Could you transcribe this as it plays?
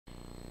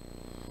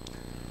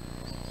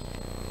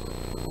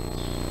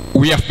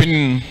We have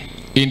been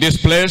in this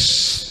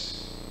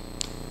place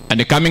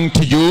and coming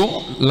to you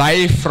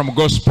live from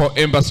Gospel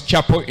Embassy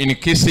Chapel in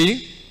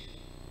Kisii,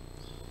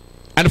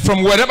 and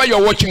from wherever you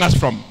are watching us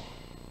from,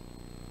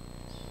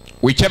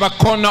 whichever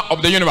corner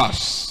of the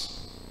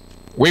universe,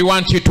 we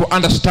want you to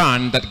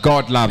understand that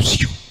God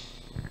loves you.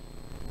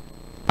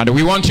 And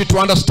we want you to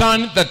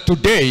understand that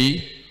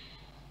today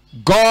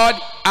God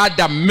had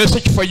a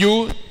message for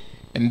you,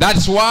 and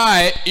that's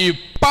why He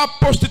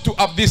purposed to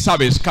have this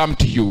service come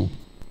to you.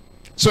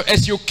 So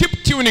as you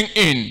keep tuning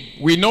in,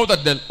 we know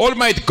that the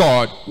Almighty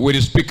God will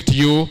speak to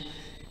you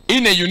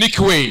in a unique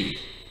way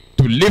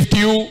to lift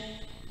you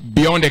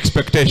beyond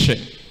expectation.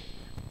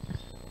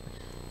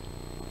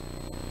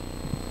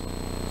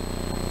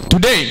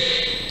 Today,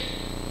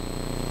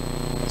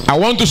 I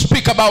want to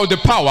speak about the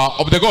power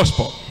of the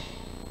gospel.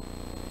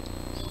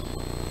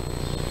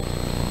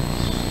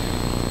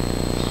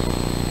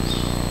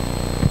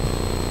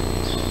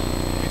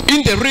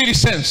 In the real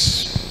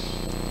sense,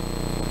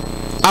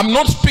 I'm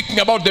not speaking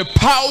about the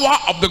power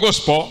of the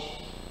gospel,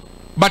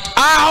 but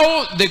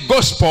how the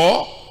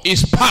gospel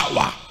is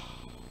power.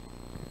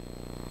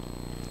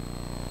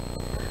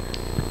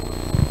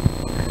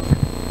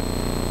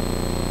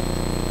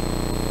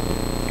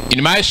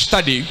 In my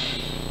study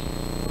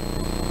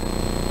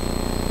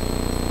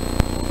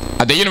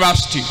at the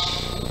university,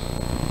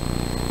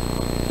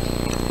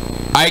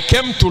 I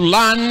came to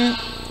learn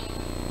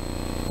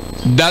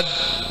that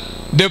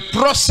the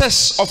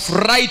process of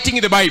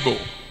writing the Bible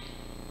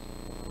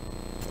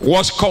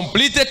was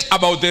completed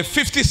about the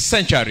 50th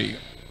century.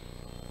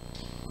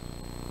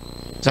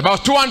 It's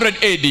about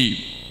 200 AD,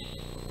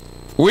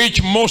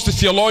 which most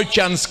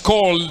theologians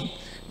call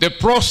the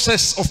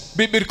process of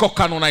biblical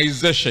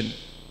canonization.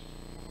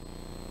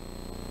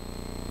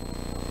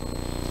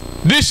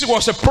 This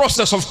was a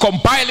process of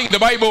compiling the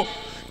Bible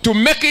to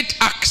make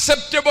it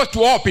acceptable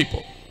to all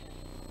people.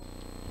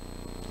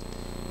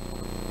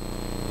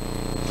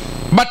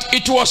 But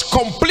it was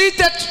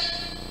completed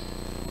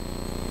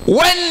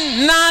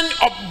when none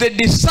of the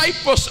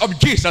disciples of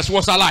Jesus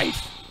was alive.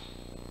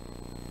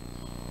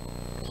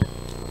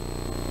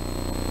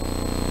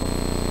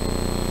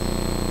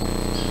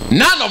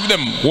 None of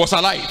them was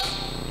alive.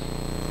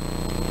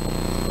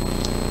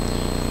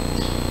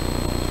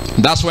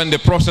 That's when the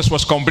process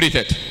was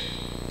completed.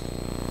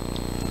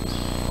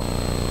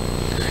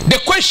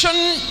 The question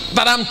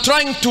that I'm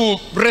trying to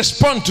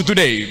respond to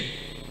today: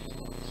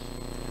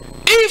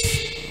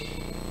 if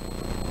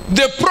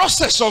the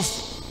process of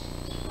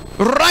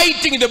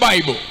writing the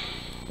Bible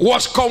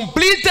was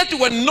completed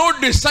when no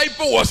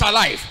disciple was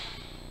alive,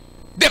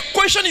 the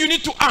question you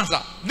need to answer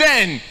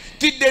then,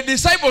 did the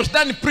disciples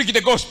then preach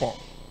the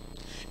gospel?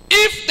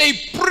 If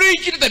they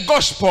preached the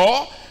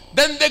gospel,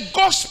 then the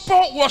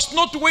gospel was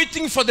not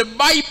waiting for the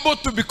Bible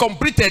to be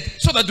completed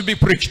so that to be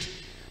preached.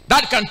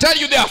 That can tell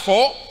you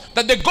therefore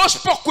that the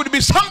gospel could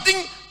be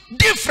something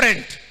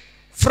different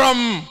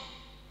from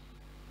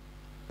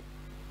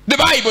the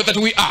Bible that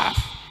we have.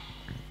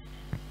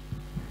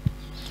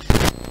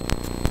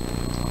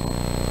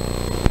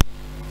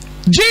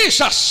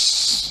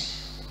 Jesus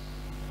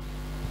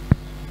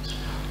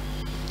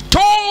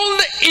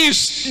told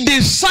his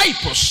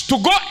disciples to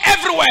go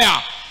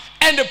everywhere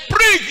and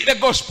preach the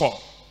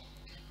gospel.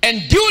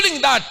 And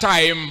during that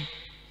time,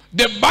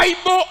 the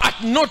Bible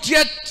had not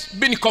yet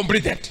been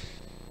completed.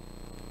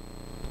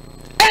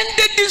 And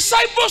the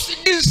disciples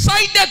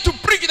decided to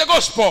preach the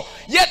gospel,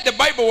 yet the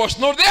Bible was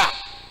not there.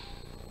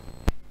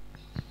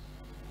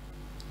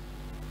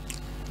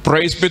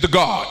 Praise be to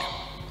God.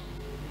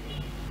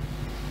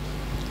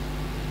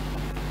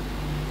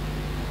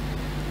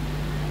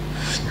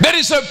 There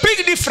is a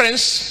big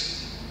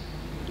difference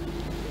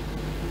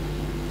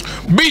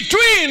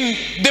between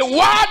the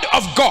word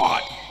of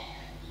God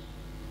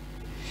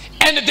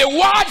and the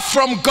word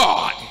from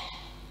God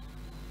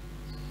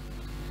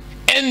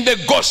and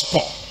the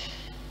gospel.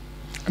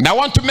 And I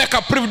want to make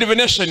a brief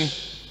definition.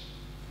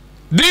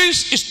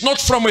 This is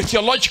not from a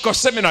theological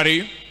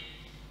seminary,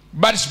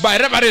 but it's by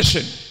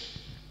revelation.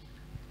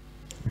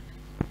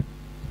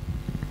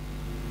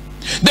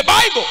 The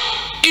Bible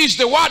is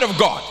the word of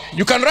God.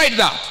 You can write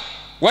that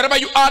wherever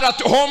you are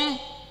at home.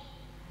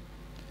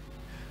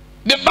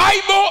 The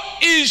Bible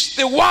is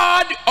the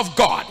word of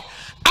God.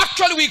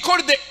 Actually, we call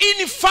it the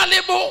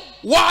infallible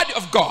word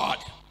of God.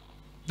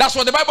 That's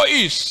what the Bible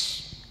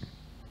is.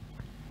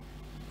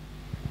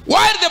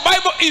 While the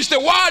Bible is the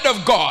word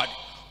of God,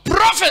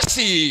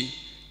 prophecy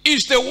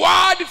is the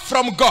word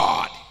from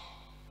God.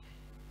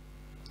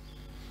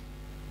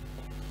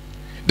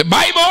 The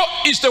Bible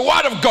is the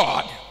word of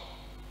God.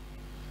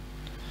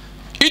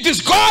 It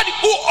is God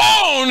who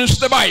owns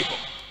the Bible.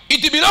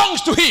 It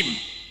belongs to Him.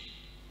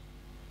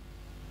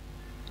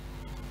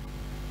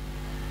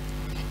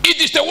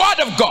 It is the word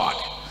of God.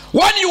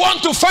 When you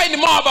want to find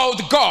more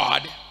about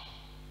God,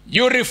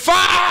 you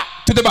refer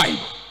to the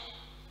Bible.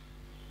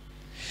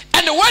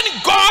 And when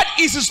God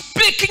is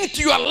speaking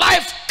to your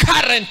life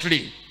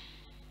currently,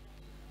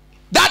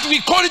 that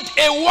we call it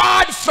a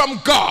word from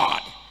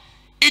God.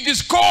 It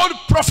is called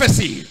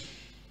prophecy.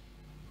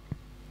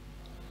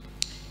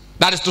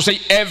 That is to say,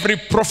 every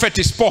prophet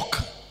spoke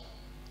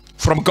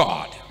from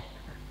God.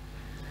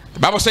 The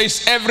Bible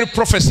says every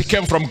prophecy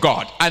came from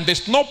God. And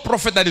there's no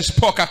prophet that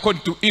spoke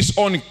according to his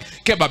own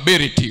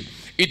capability.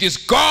 It is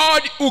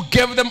God who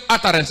gave them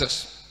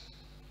utterances.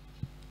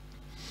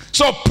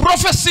 So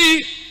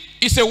prophecy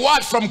is a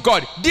word from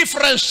God.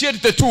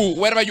 Differentiate the two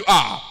wherever you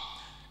are.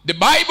 The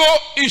Bible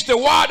is the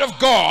word of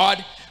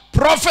God.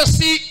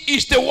 Prophecy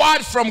is the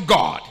word from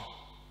God.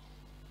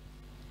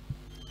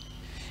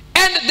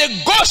 And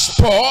the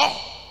gospel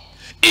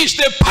is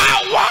the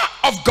power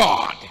of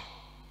God.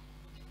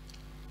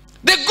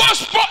 The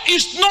gospel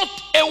is not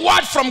a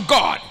word from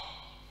God.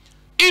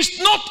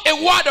 It's not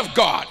a word of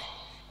God.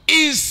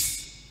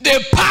 It's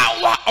the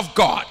power of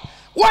God.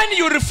 When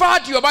you refer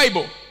to your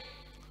Bible,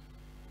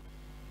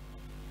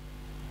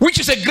 which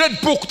is a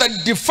great book that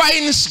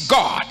defines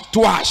God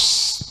to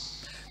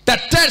us,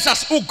 that tells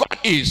us who God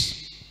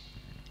is.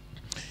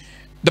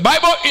 The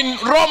Bible in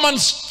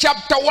Romans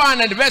chapter 1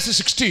 and verse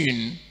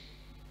 16,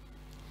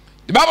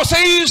 the Bible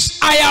says,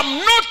 I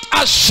am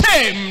not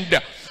ashamed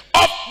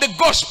of the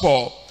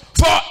gospel,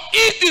 for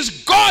it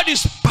is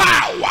God's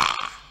power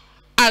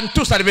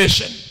unto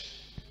salvation.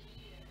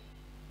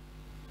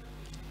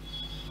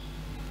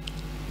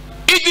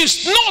 It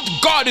is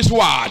not God's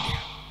word.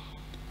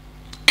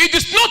 It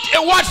is not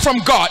a word from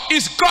God.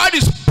 It's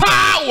God's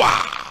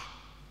power.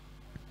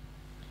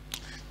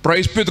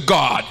 Praise be to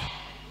God.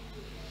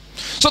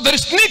 So there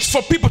is need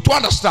for people to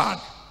understand.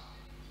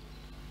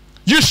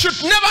 You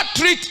should never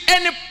treat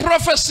any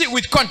prophecy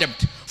with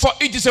contempt, for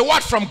it is a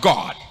word from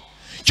God.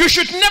 You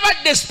should never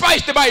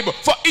despise the Bible,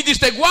 for it is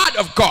the word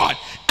of God.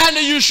 And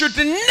you should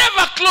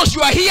never close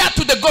your ear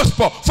to the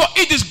gospel, for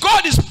it is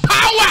God's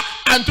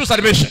power unto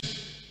salvation.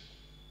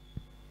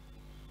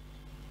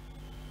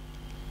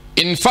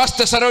 In 1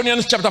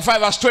 Thessalonians chapter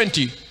 5 verse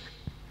 20,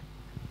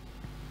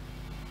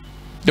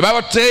 the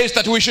Bible says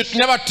that we should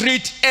never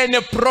treat any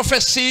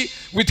prophecy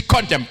with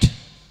contempt.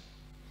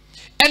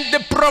 And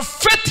the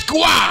prophetic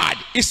word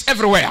is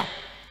everywhere.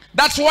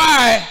 That's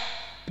why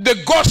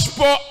the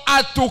gospel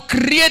had to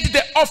create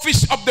the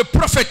office of the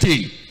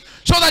prophecy,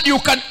 so that you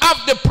can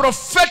have the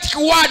prophetic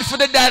word for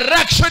the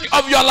direction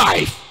of your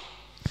life.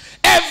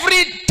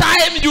 Every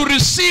time you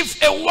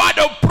receive a word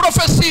of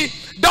prophecy,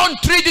 don't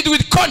treat it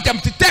with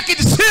contempt. Take it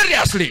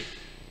seriously.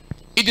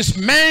 It is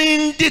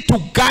meant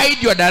to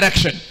guide your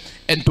direction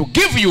and to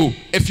give you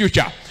a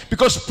future,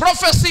 because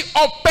prophecy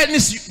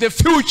opens the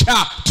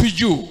future to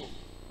you.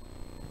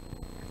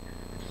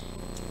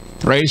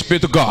 Praise be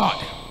to God.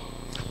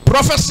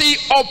 Prophecy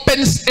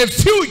opens a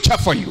future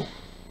for you.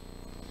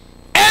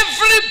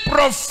 Every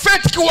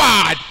prophetic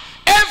word,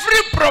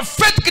 every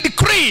prophetic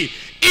decree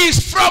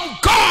is from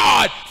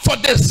God for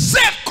the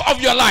sake of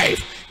your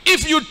life.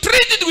 If you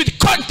treat it with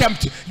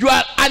contempt, you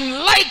are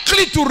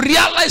unlikely to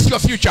realize your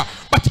future.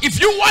 But if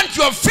you want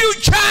your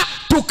future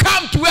to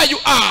come to where you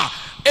are,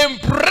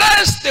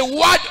 embrace the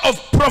word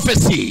of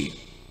prophecy.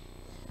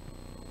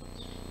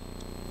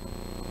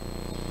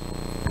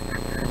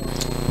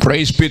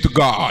 Praise be to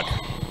God.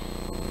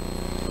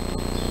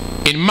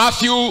 In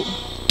Matthew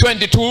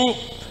 22,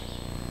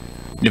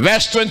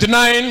 verse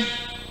 29,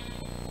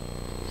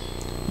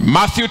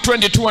 Matthew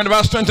 22 and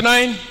verse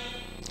 29,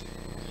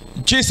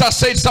 Jesus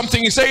said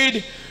something. He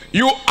said,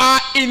 you are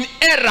in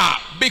error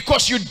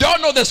because you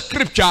don't know the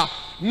scripture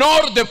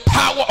nor the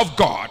power of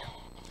God.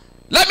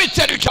 Let me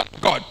tell you, child of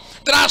God,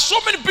 there are so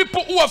many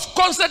people who have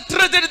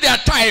concentrated their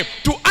time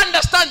to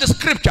understand the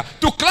scripture,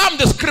 to climb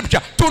the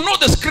scripture, to know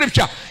the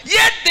scripture,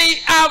 yet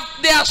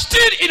they are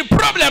still in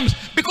problems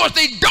because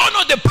they don't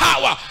know the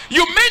power.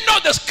 You may know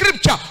the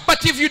scripture,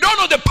 but if you don't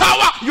know the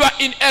power, you are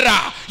in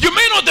error. You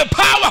may know the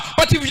power,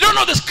 but if you don't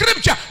know the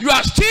scripture, you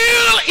are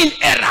still in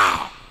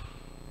error.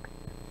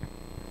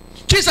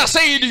 Jesus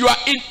said you are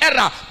in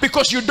error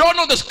because you don't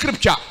know the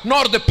scripture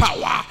nor the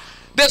power.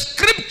 The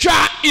scripture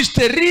is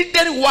the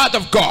written word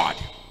of God.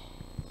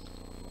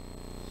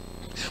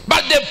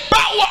 But the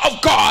power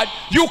of God,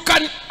 you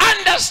can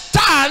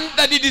understand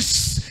that it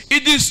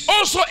is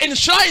also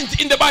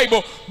enshrined in the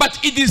Bible, but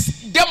it is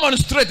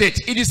demonstrated,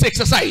 it is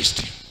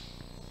exercised.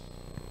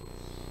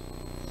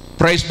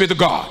 Praise be to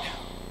God.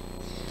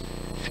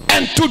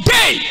 And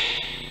today,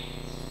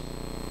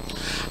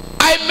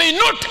 I may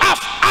not have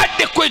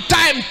adequate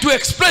time to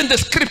explain the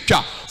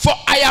scripture, for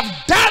I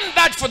have done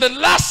that for the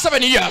last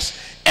 7 years,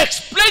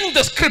 explaining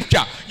the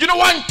scripture. You know,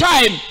 one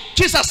time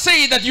Jesus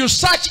said that you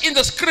search in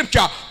the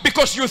scripture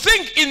because you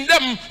think in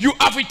them you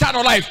have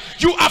eternal life.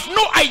 You have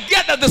no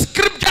idea that the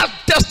scriptures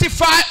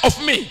testify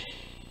of me.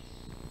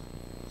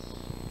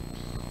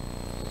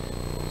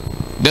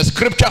 The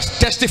scriptures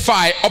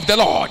testify of the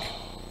Lord.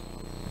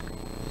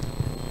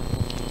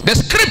 The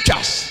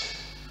scriptures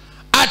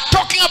are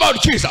talking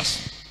about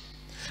Jesus.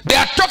 They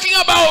are talking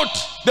about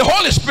the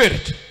Holy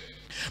Spirit.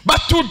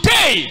 But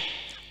today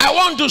I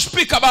want to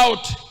speak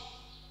about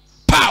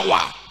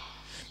power,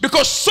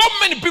 because so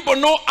many people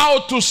know how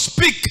to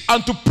speak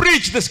and to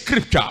preach the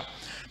scripture.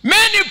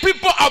 Many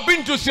people have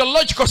been to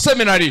theological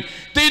seminary.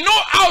 They know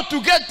how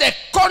to get the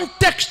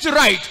context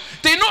right.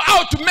 They know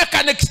how to make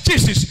an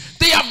exegesis.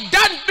 They have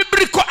done biblical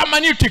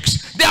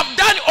hermeneutics, they have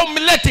done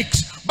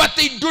homiletics, but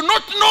they do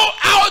not know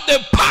how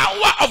the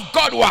power of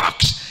God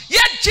works.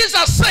 Yet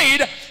Jesus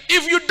said,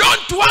 if you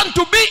don't want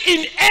to be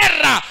in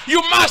error,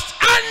 you must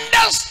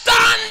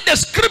understand the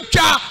scripture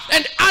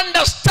and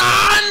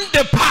understand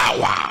the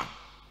power.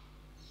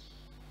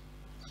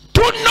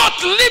 Do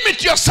not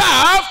limit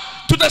yourself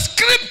to the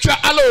scripture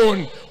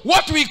alone.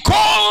 What we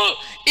call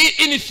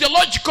in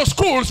theological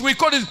schools, we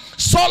call it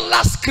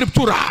sola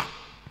scriptura.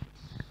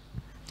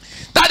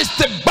 That is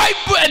the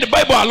Bible and the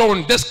Bible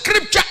alone. The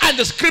scripture and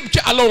the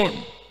scripture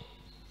alone.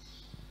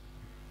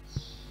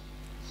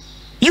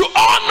 You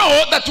all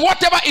know that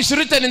whatever is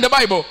written in the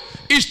Bible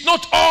is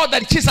not all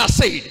that Jesus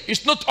said.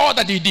 It's not all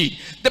that he did.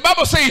 The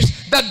Bible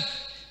says that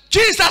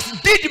Jesus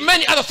did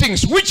many other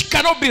things which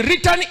cannot be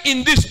written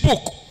in this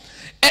book.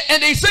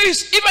 And it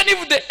says, even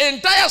if the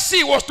entire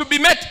sea was to be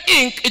made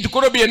ink, it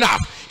could not be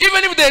enough.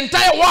 Even if the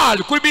entire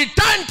world could be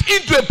turned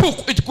into a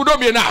book, it could not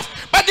be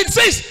enough. But it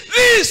says,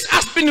 this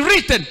has been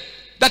written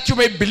that you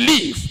may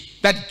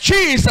believe that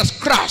Jesus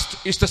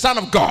Christ is the Son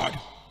of God.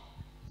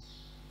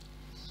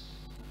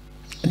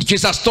 And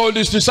Jesus told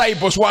his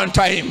disciples one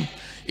time,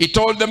 he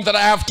told them that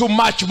I have too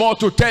much more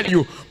to tell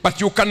you, but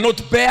you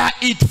cannot bear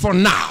it for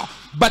now.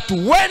 But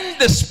when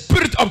the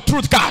Spirit of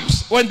truth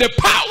comes, when the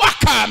power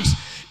comes,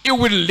 it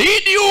will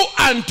lead you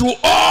unto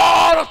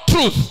all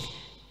truth.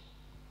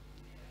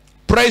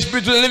 Praise be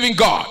to the living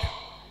God.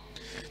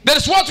 That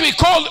is what we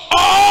call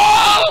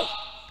all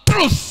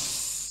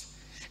truth.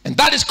 And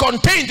that is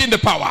contained in the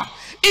power.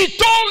 He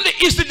told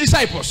his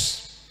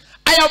disciples,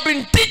 I have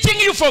been teaching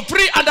you for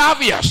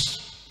 3.5 years.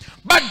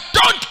 But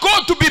don't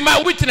go to be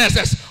my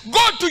witnesses.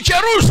 Go to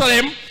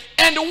Jerusalem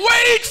and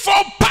wait for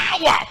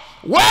power.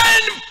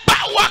 When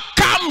power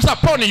comes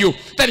upon you,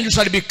 then you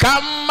shall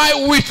become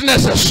my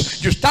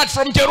witnesses. You start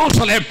from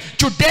Jerusalem,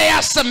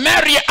 Judea,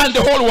 Samaria, and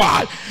the whole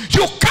world.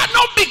 You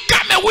cannot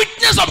become a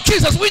witness of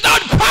Jesus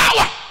without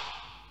power.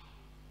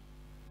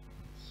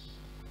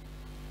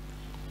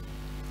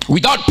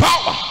 Without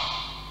power.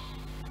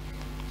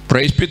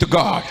 Praise be to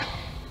God.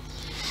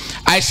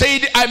 I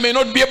said I may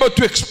not be able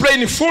to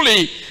explain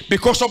fully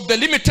because of the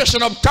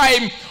limitation of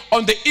time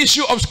on the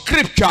issue of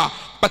scripture.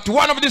 But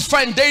one of these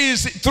fine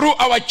days through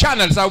our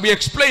channels I'll be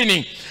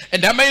explaining.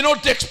 And I may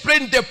not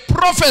explain the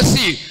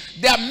prophecy.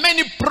 There are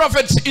many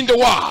prophets in the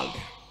world.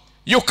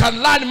 You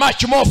can learn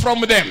much more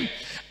from them.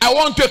 I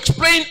want to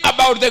explain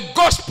about the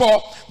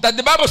gospel that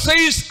the Bible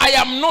says, I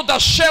am not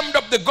ashamed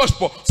of the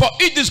gospel, for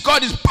it is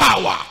God's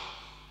power.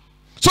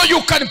 So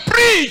you can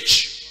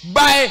preach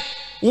by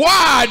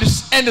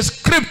words and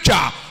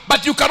scripture,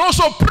 but you can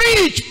also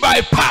preach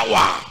by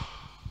power.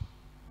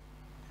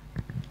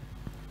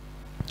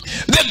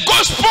 The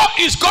gospel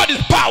is God's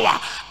power.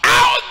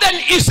 How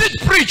then is it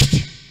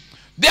preached?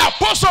 The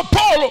Apostle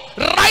Paul,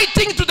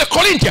 writing to the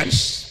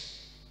Corinthians,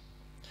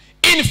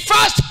 in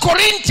 1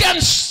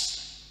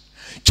 Corinthians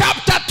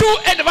chapter 2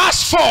 and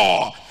verse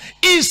 4,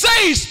 he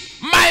says,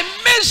 my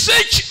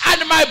message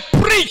and my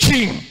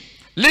preaching,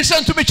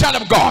 listen to me,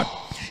 child of God.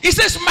 He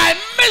says, my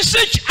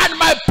message and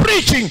my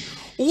preaching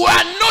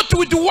were not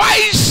with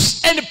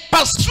wise and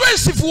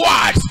persuasive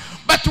words,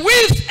 but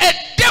with a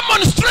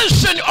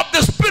demonstration of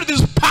the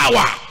Spirit's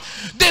power.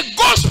 The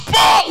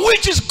gospel,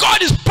 which is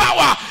God's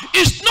power,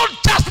 is not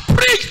just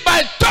preached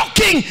by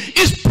talking,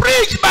 it's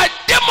preached by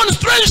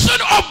demonstration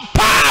of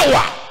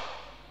power.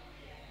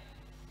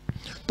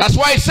 That's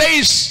why it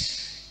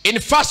says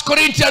in 1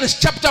 Corinthians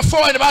chapter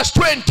 4 and verse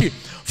 20,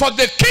 for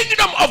the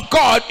kingdom of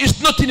God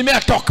is not in mere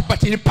talk,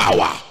 but in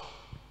power.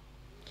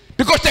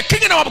 Because the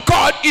kingdom of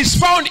God is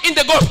found in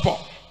the gospel.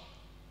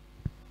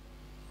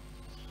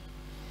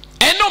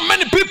 I know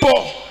many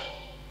people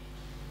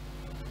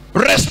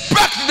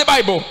respect the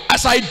Bible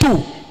as I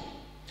do,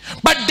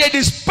 but they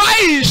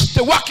despise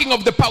the working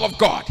of the power of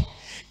God.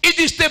 It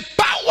is the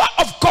power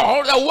of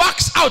God that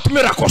works out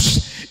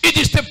miracles. It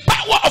is the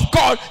power of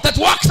God that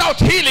works out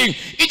healing.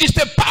 It is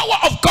the power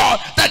of God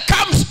that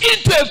comes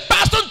into a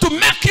person to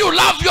make you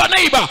love your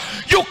neighbor.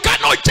 You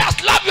cannot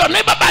just love your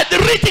neighbor by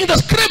reading the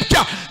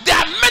scripture. There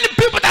are many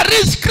people that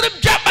read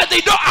scripture but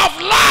they don't have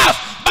love.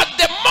 But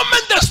the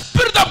moment the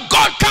Spirit of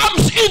God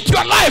comes into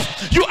your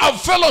life, you have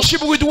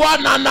fellowship with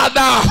one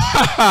another.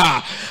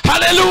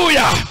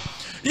 Hallelujah.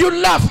 You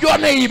love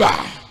your neighbor.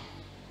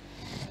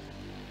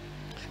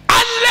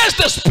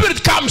 Unless the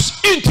Spirit comes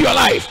into your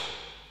life,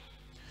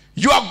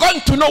 you are going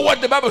to know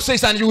what the Bible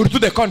says and you will do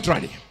the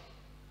contrary.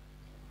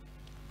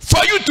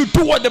 For you to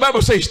do what the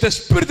Bible says, the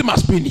Spirit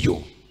must be in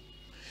you.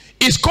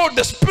 It's called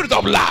the Spirit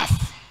of love.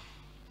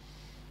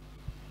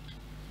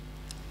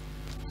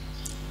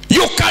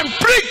 You can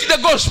preach the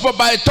gospel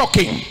by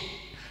talking.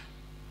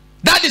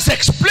 That is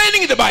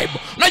explaining the Bible.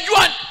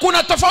 Najua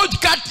kuna tofauti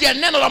kati ya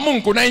neno la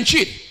Mungu na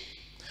injili.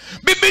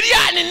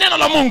 Biblia ni neno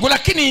la Mungu,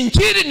 lakini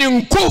injili ni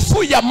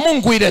nguvu ya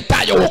Mungu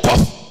iletayo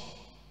wokovu.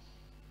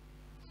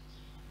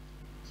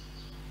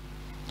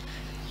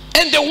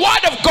 And the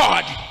word of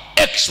God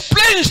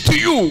explains to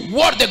you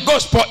what the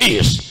gospel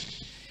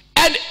is.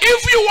 And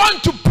if you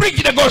want to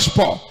preach the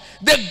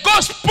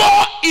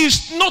gospel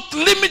is not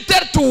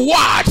limited to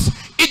words.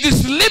 It it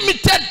is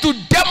limited to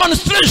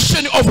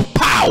demonstration of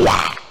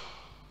power.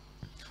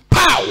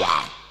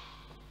 Power.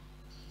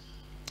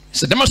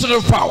 It's a demonstration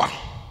of power.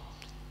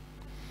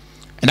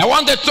 And I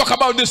want to talk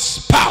about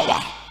this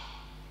power.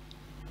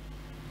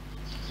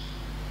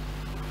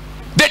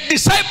 The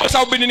disciples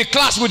have been in a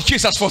class with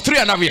Jesus for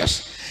 3.5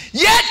 years.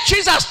 Yet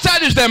Jesus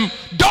tells them,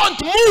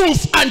 don't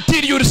move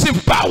until you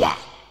receive power.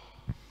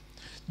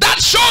 That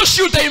shows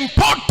you the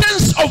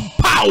importance of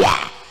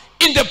power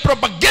in the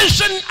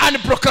propagation and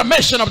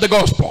proclamation of the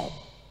gospel.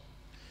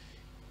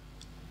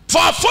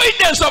 For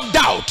avoidance of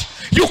doubt,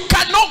 you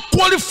cannot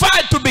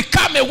qualify to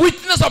become a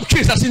witness of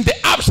Jesus in the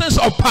absence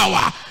of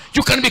power.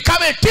 You can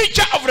become a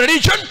teacher of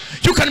religion,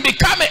 you can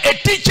become a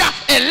teacher,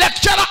 a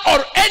lecturer,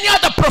 or any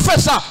other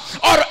professor,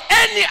 or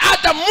any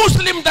other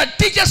Muslim that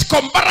teaches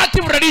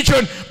comparative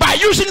religion by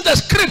using the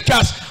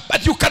scriptures,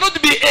 but you cannot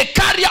be a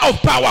carrier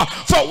of power.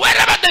 For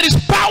wherever there is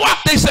power,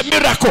 there is a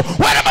miracle.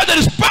 Wherever there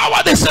is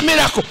power, there is a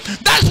miracle.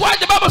 That's why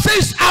the Bible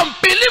says,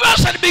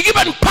 unbelievers shall be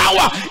given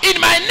power.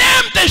 In my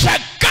name they shall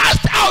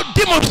cast out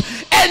demons,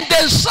 and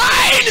the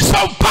signs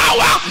of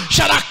power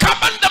shall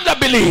accompany them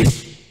that believe.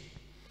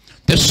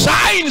 The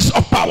signs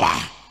of power.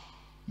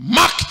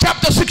 Mark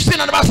chapter 16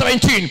 and verse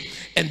 17.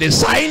 And the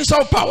signs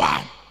of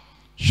power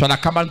shall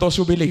accompany those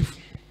who believe.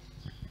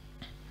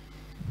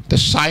 The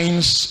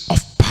signs of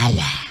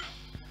power.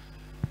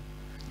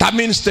 That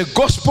means the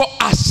gospel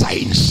are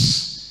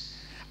signs.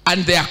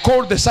 And they are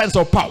called the signs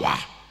of power.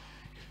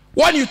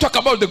 When you talk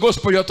about the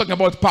gospel, you're talking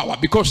about power.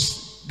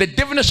 Because the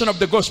definition of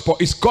the gospel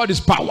is God is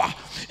power.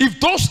 If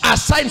those are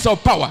signs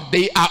of power,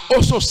 they are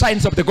also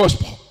signs of the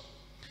gospel.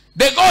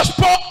 The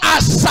gospel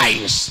has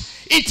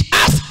signs. It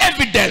has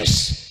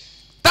evidence.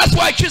 That's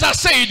why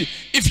Jesus said,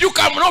 if you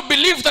cannot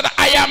believe that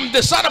I am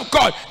the Son of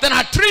God, then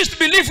at least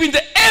believe in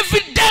the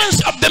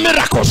evidence of the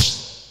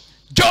miracles.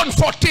 John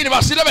 14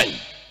 verse 11.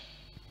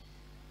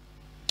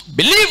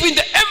 Believe in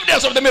the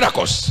evidence of the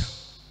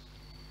miracles.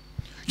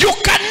 You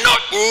cannot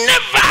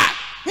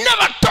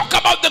never talk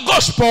about the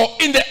gospel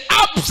in the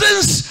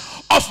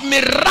absence of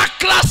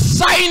miraculous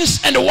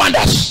signs and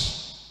wonders.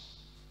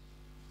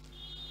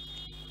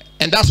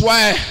 And that's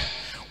why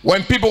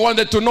when people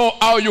wanted to know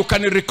how you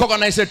can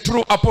recognize a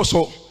true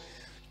apostle,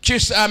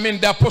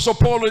 the apostle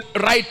Paul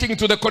writing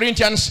to the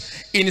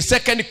Corinthians in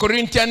 2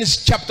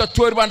 Corinthians chapter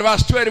 12 and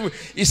verse 12,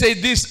 he said,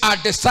 these are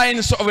the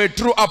signs of a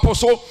true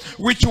apostle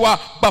which were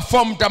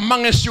performed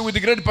amongst you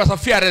with great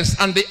perseverance,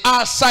 and they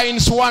are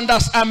signs,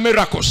 wonders, and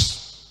miracles.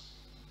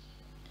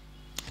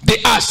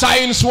 They are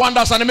signs,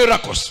 wonders, and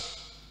miracles.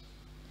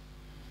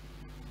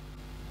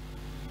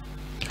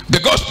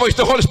 The gospel is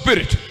the Holy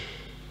Spirit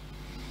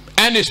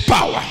and his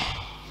power.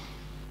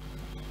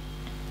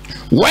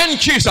 When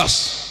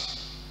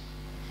Jesus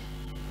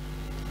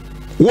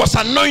was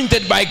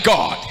anointed by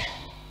God,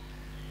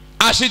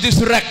 as it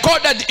is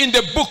recorded in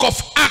the book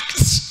of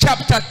Acts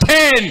chapter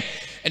 10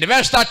 and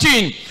verse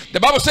 13, the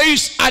Bible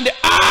says, and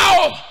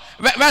how,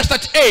 verse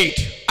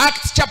 38,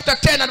 Acts chapter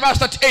 10 and verse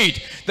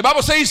 38, the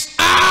Bible says,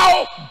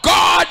 how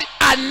God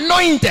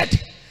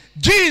anointed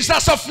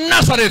Jesus of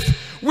Nazareth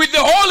with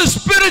the Holy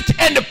Spirit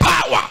and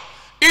power.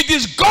 It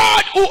is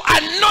God who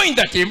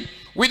anointed him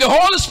with the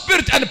Holy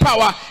Spirit and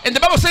power. And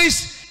the Bible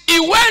says he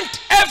went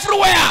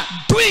everywhere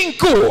doing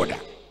good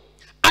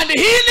and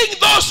healing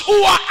those who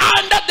are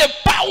under the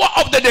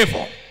power of the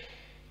devil.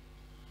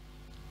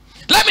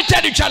 Let me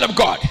tell you, child of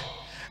God,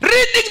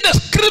 reading the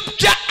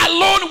scripture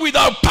alone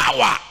without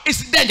power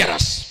is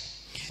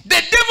dangerous.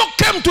 The devil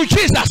came to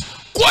Jesus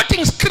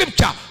quoting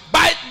scripture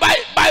by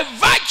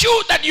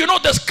virtue that you know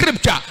the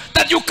scripture,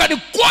 that you can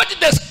quote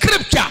the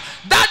scripture.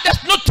 That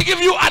does not give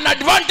you an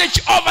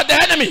advantage over the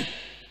enemy.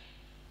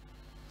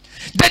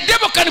 The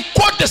devil can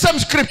quote the same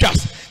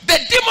scriptures. The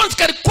demons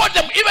can quote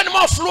them even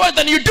more fluent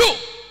than you do.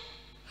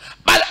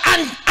 But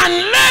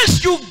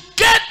unless you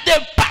get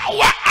the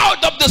power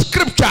out of the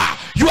scripture,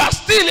 you are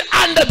still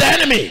under the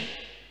enemy.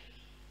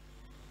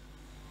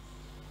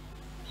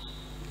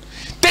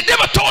 The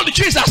devil told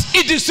Jesus,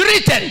 it is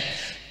written.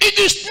 It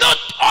is not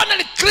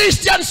only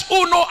Christians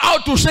who know how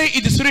to say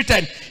it is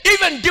written.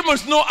 Even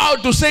demons know how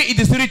to say it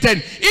is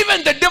written.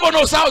 Even the devil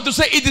knows how to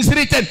say it is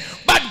written.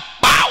 But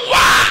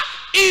power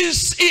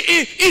is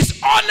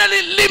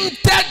only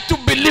limited to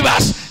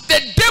believers.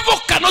 The devil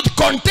cannot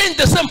contain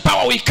the same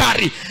power we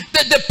carry.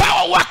 The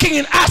power working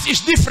in us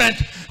is different.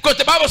 Because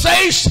the Bible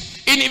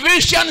says in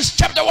Ephesians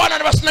chapter 1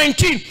 and verse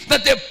 19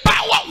 that the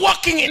power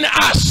working in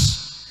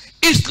us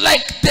is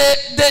like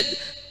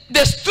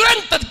the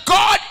strength that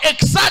God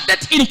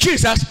exerted in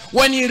Jesus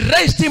when he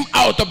raised him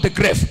out of the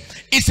grave.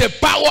 It's a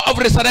power of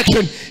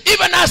resurrection.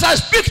 Even as I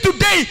speak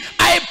today,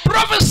 I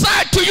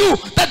prophesy to you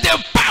that the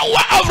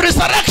power of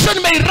resurrection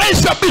may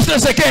raise your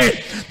business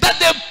again. That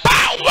the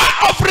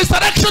power of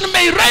resurrection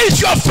may raise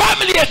your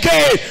family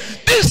again.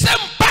 This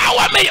same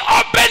power may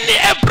open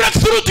a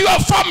breakthrough to your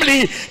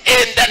family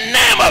in the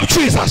name of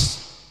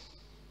Jesus.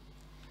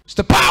 It's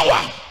the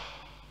power.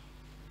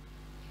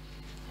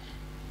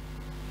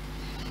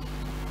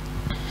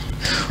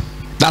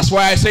 That's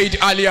why I said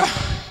earlier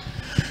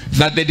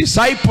that the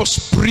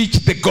disciples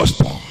preached the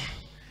gospel.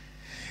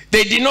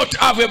 They did not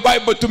have a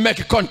Bible to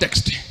make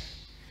context.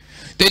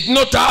 They did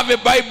not have a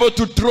Bible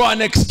to draw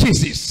an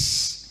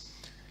exegesis.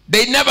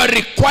 They never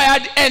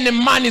required any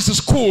man in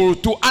school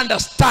to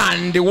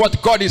understand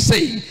what God is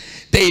saying.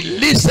 They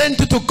listened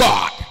to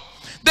God.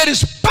 There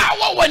is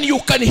power when you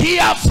can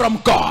hear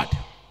from God.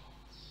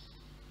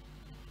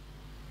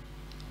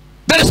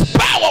 There is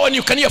power when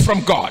you can hear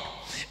from God.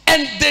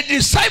 And the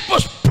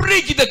disciples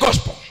preached the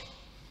gospel.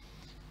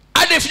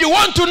 And if you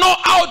want to know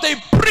how they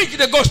preach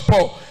the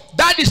gospel,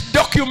 that is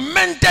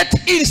documented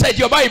inside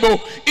your Bible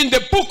in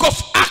the book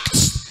of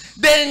Acts.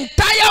 The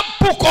entire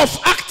book of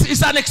Acts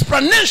is an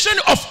explanation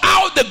of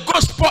how the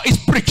gospel is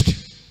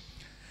preached.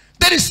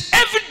 There is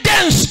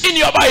evidence in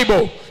your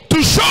Bible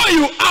to show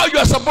you how you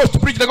are supposed to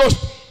preach the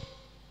gospel.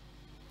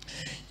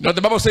 You know,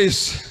 the Bible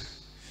says,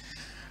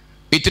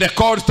 it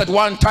records that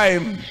one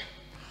time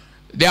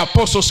the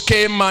apostles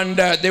came and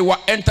they were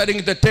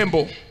entering the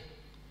temple.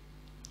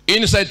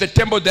 Inside the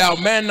temple there are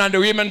men and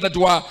women that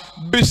were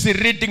busy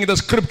reading the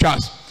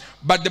scriptures.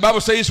 But the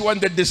Bible says when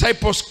the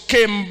disciples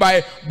came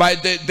by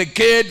the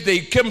gate, they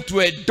came to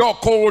a door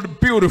called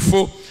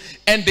Beautiful,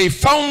 and they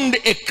found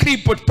a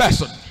crippled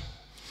person.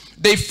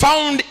 They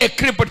found a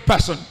crippled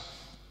person.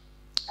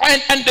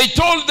 And they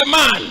told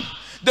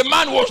the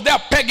man was there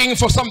begging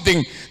for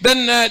something.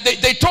 Then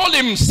they told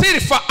him,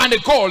 silver and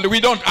gold we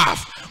don't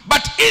have,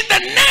 but in the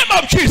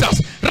name of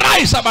Jesus,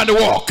 rise up and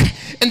walk.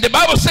 And the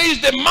Bible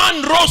says the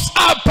man rose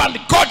up and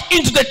got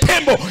into the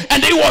temple,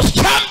 and he was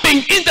jumping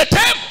in the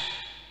temple.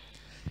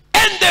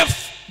 And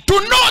to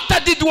know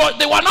that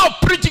they were now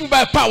preaching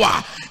by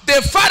power,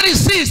 the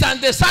Pharisees and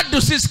the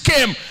Sadducees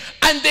came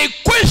and they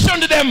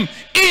questioned them,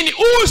 in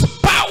whose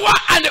power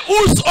and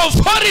whose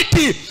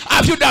authority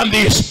have you done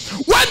this?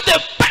 When the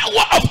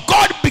power of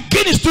God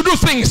begins to do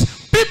things,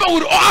 people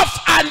will have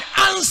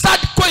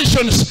unanswered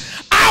questions.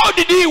 How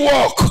did he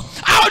walk?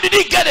 How did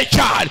he get a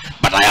child?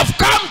 But I have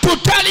come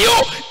to tell you,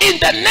 in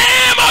the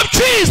name of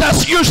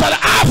Jesus, you shall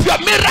have your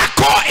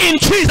miracle in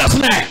Jesus'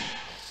 name.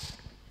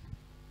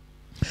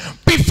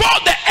 Before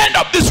the end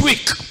of this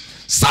week,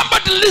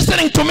 somebody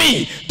listening to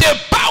me, the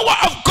power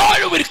of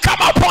God will come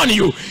upon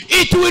you.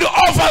 It will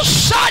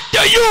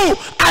overshadow you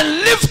and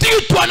lift you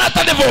to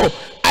another level.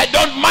 I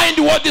don't mind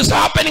what is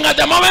happening at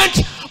the moment.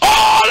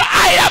 All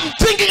I am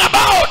thinking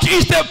about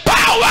is the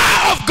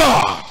power of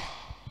God.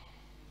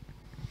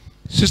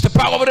 This is the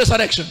power of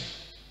resurrection.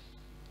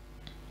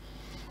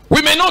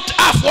 We may not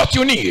have what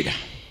you need,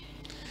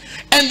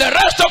 and the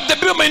rest of the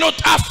people may not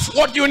have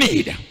what you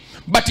need,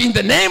 but in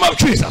the name of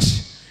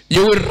Jesus,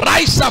 you will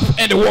rise up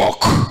and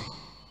walk.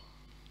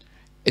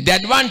 The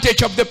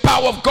advantage of the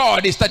power of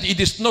God is that it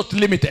is not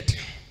limited.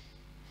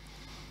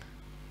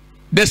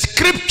 The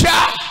scripture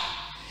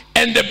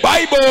and the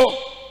Bible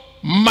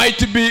might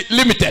be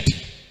limited,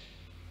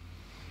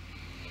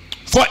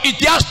 for it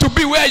has to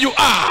be where you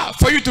are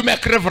for you to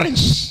make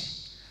reference.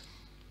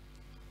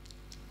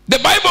 The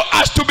Bible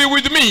has to be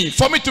with me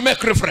for me to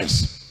make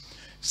reference.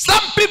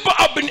 Some people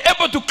have been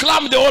able to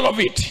climb the whole of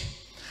it.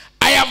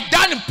 I have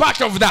done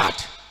part of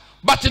that,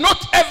 but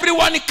not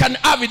everyone can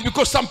have it,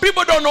 because some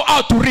people don't know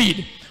how to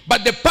read,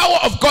 but the power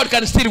of God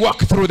can still work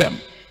through them.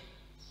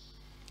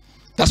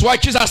 That's why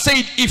Jesus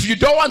said, if you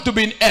don't want to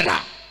be in error,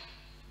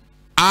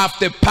 have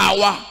the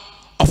power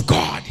of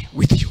God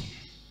with you.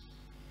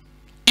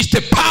 It's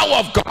the power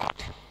of God.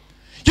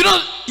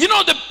 You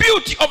know the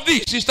beauty of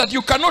this is that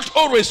you cannot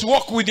always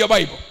walk with your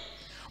Bible,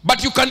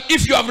 but you can,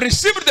 if you have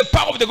received the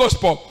power of the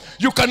gospel,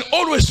 you can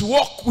always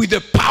walk with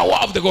the power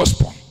of the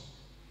gospel.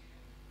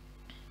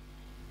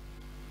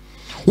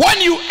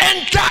 When you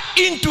enter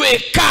into a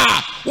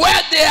car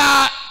where there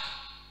are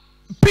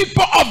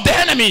people of the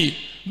enemy,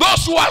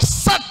 those who are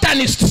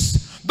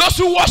Satanists, those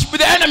who worship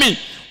the enemy,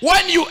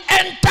 when you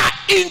enter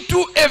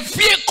into a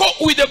vehicle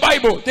with the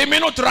Bible, they may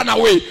not run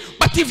away.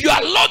 But if you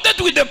are loaded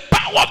with the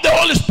power of the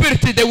Holy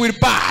Spirit, they will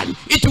burn.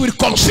 It will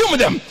consume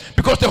them,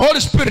 because the Holy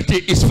Spirit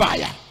is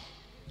fire.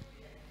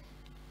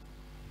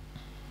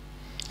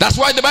 That's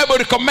why the Bible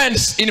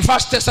recommends in 1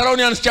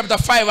 Thessalonians chapter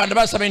 5 and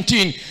verse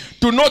 17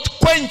 to not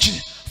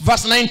quench,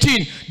 verse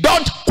 19,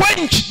 don't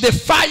quench the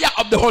fire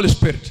of the Holy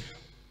Spirit.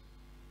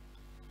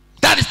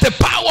 That is the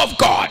power of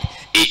God.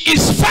 It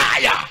is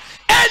fire.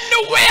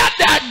 Anywhere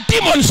there are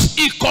demons,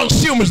 it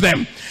consumes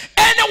them.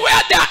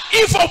 Anywhere there are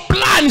evil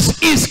plans,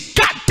 it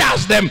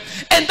scatters them.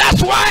 And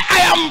that's why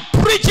I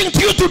am preaching to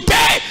you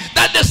today,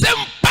 that the same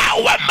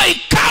power may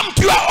come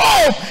to your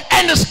home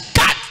and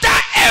scatter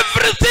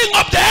everything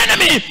of the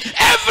enemy,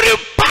 every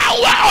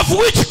power of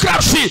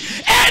witchcraft,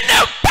 any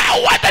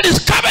power that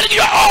is covering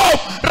your home.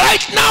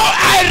 Right now,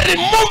 I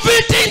remove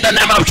it in the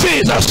name of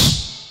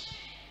Jesus.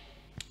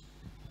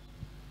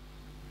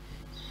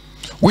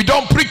 We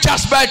don't preach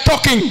just by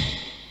talking.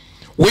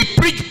 We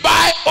preach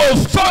by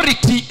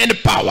authority and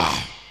power.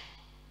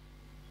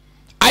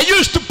 I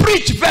used to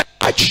preach very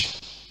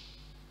much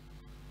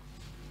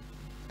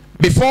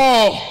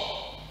before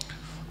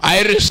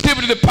I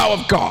received the power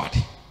of God.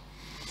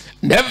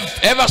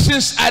 Ever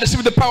since I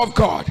received the power of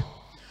God,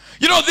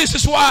 you know, this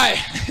is why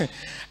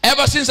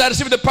ever since I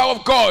received the power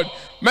of God,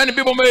 many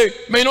people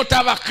may not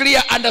have a clear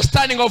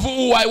understanding of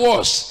who I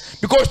was,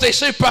 because they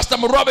say Pastor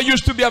Morwabe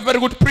used to be a very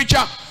good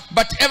preacher,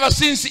 but ever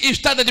since he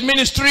started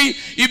ministry,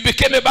 he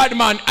became a bad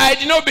man. I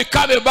did not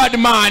become a bad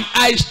man.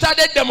 I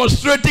started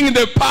demonstrating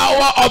the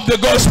power of the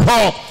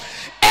gospel.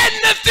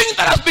 Anything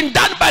that has been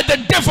done by the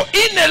devil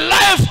in the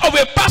life of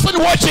a person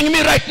watching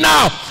me right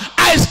now,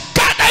 I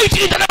scatter it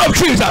in the name of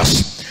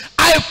Jesus.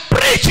 I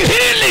preach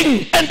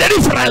healing and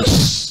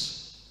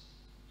deliverance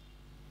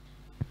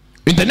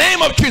in the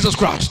name of Jesus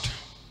Christ.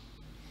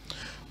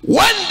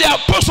 When the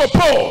Apostle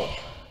Paul,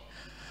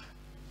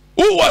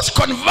 who was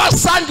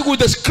conversant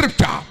with the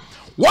scripture,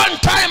 one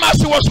time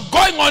as he was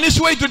going on his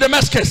way to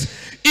Damascus,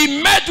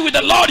 he met with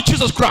the Lord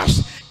Jesus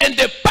Christ, and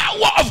the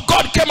power of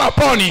God came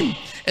upon him.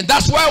 And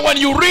that's why when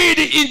you read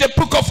in the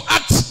book of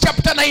Acts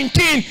chapter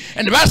 19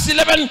 and verse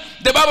 11,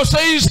 the Bible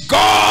says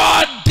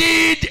God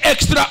did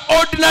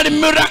extraordinary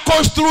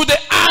miracles through the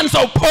hands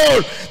of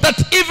Paul,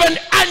 that even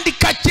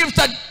handkerchiefs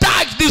that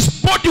touched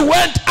this body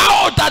went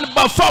out and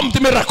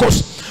performed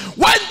miracles.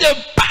 When the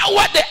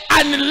power, the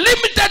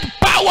unlimited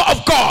power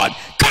of God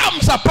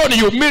comes upon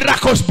you,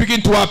 miracles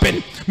begin to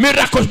happen.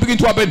 Miracles begin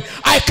to happen.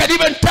 I can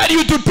even tell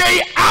you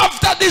today,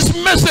 after this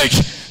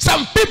message,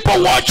 some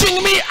people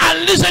watching me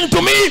and listening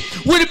to me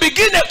will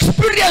begin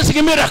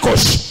experiencing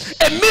miracles.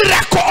 A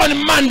miracle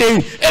on Monday,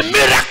 a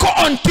miracle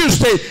on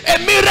Tuesday, a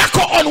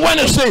miracle on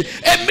Wednesday,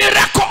 a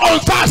miracle on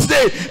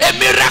Thursday, a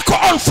miracle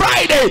on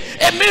Friday,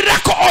 a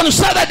miracle on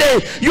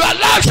Saturday. Your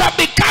life shall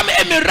become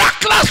a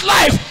miraculous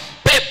life.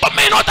 People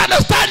may not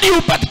understand you,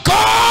 but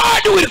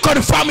God will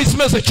confirm his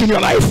message in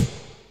your life.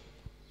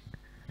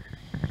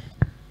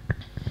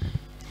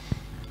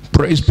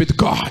 Praise be to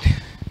God.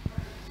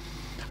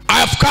 I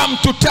have come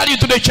to tell you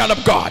today, child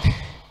of God,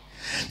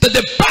 that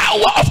the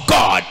power of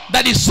God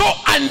that is so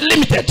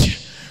unlimited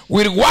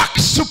will work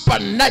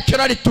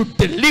supernaturally to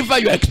deliver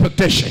your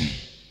expectation.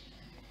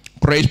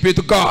 Praise be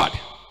to God.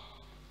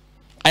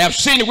 I have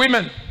seen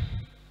women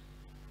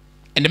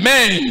and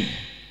men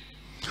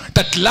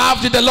that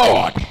loved the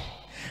Lord,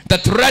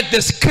 that read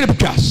the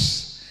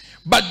scriptures,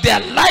 but their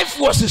life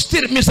was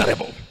still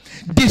miserable.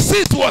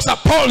 Disease was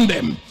upon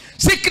them.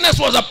 Sickness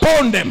was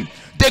upon them.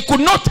 They could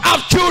not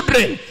have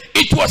children.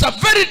 It was a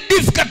very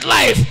difficult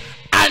life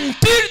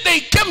until they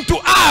came to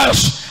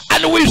us,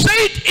 and we say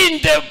it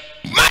in the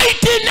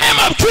mighty name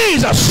of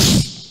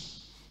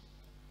Jesus.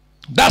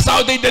 That's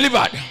how they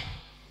delivered.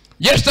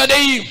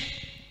 Yesterday,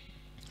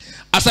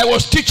 as I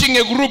was teaching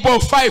a group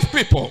of 5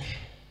 people,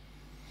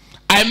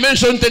 I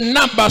mentioned the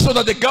number so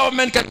that the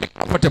government can be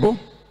comfortable.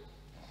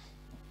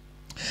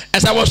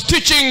 As I was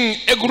teaching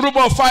a group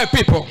of 5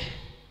 people,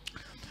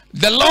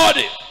 the Lord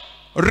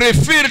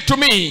revealed to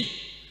me,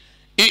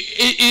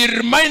 he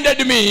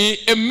reminded me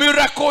a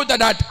miracle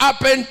that had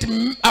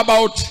happened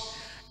about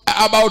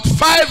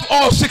 5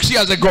 or 6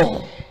 years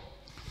ago.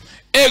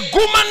 A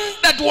woman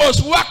that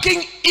was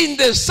working in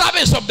the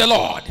service of the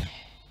Lord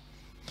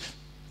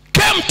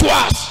came to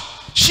us.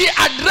 She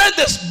had read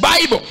this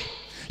Bible.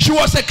 She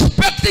was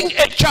expecting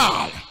a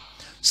child.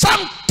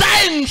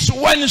 Sometimes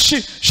when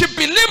she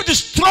believed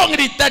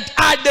strongly that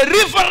her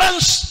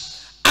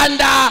deliverance and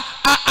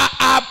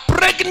her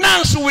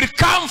pregnancy will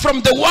come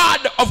from the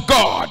word of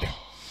God,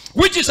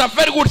 which is a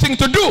very good thing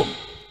to do.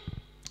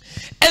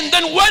 And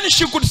then when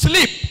she could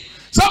sleep,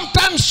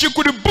 sometimes she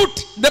could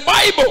put the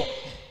Bible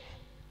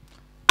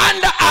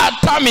under her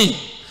tummy.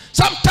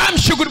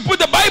 Sometimes she could put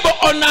the Bible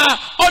under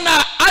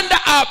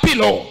her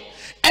pillow.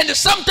 And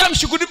sometimes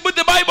she could put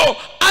the Bible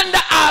under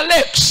her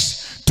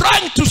legs,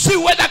 trying to see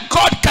whether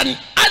God can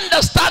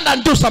understand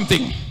and do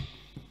something.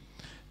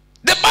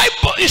 The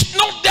Bible is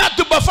not there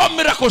to perform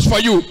miracles for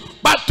you,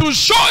 but to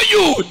show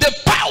you the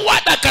power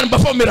that can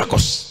perform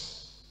miracles.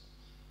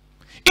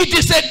 It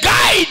is a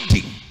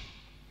guide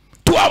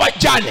to our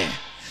journey.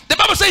 The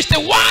Bible says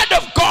the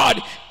word of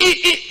God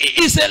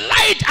is a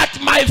light at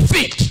my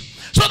feet,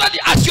 so that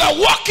as you are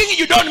walking,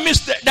 you don't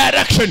miss the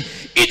direction.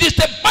 It is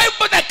the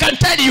Bible that can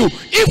tell you,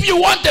 if you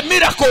want a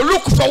miracle,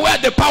 look for where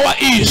the power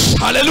is.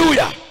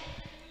 Hallelujah.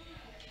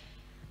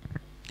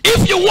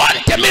 If you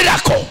want a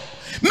miracle,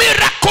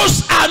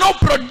 miracles are not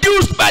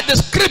produced by the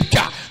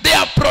scripture. They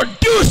are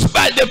produced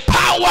by the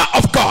power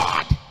of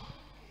God.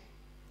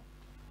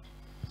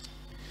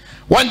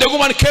 When the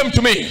woman came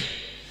to me,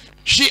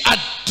 she had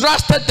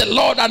trusted the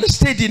Lord and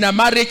stayed in a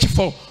marriage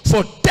for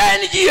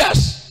 10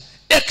 years,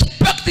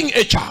 expecting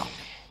a child.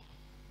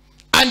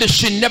 And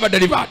she never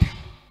delivered.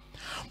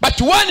 But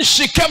when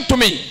she came to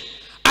me,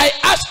 I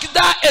asked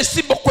her a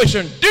simple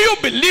question. Do you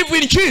believe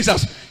in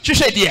Jesus? She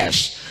said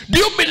yes. Do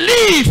you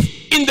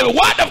believe in the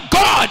word of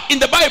God in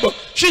the Bible?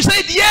 She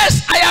said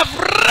yes, I have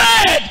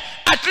read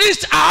at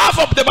least half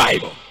of the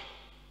Bible.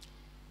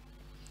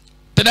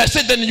 Then I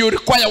said, then you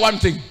require one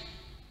thing.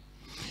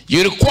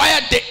 You require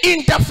the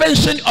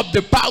intervention of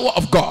the power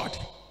of God.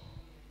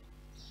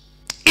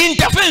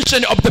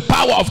 Intervention of the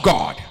power of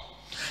God.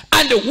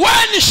 And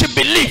when she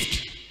believed,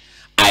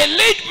 I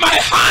laid my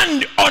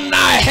hand on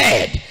her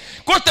head.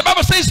 Because the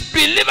Bible says,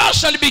 believers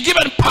shall be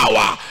given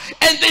power,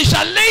 and they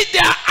shall lay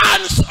their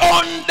hands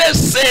on the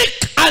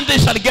sick, and they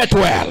shall get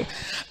well.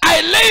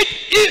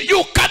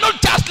 You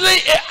cannot just lay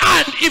a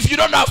hand if you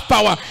don't have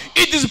power.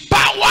 It is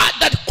power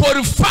that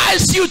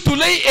qualifies you to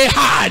lay a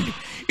hand.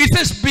 It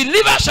says,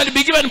 believers shall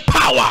be given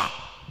power.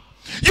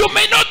 You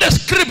may know the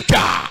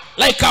scripture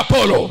like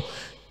Apollo,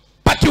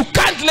 but you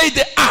can't lay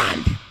the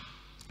hand.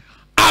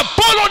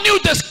 Apollo knew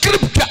the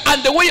scripture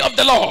and the way of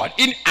the Lord.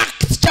 In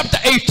Acts chapter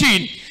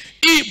 18,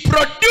 he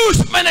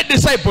produced many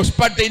disciples,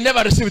 but they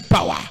never received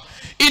power.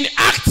 In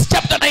Acts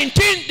chapter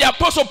 19, the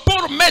apostle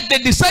Paul met the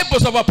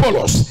disciples of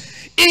Apollos.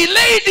 He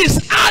laid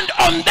his hand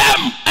on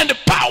them and the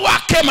power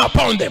came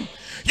upon them.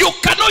 You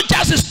cannot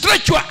just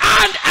stretch your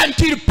hand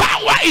until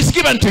power is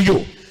given to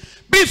you.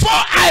 Before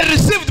I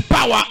received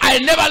power, I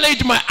never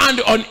laid my hand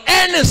on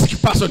any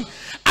sick person.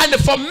 And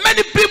for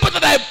many people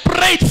that I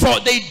prayed for,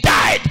 they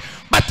died.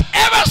 But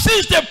ever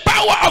since the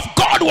power of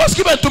God was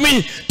given to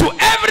me, to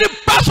every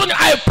person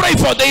I pray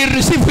for, they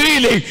receive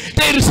healing.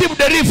 They receive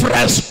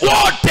deliverance.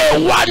 What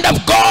a wonder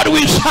of God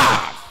we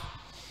serve.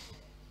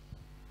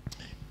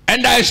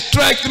 And I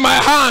stretched my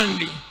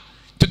hand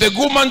to the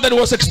woman that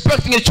was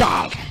expecting a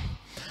child.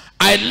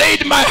 I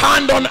laid my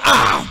hand on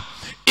her.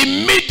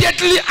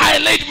 Immediately I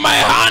laid my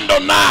hand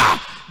on her.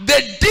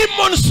 The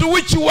demons,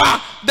 which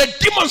were the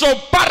demons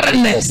of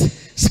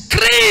barrenness,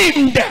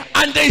 screamed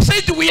and they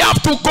said, we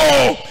have to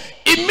go.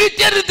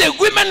 Immediately the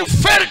women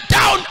fell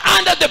down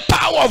under the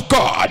power of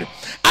God.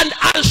 And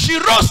as she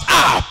rose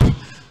up,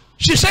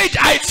 she said,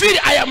 I feel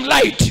I am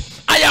light.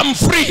 I am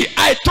free.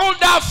 I told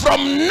her,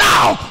 from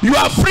now you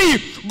are free.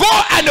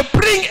 Go and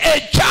bring a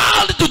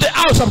child to the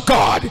house of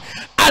God.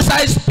 As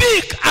I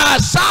speak, our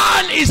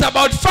son is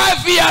about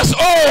 5 years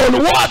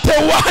old. What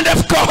a wonder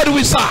of God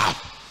we serve.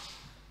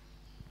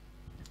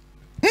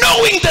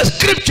 Knowing the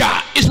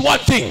scripture is one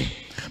thing,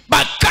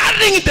 but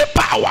carrying the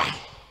power.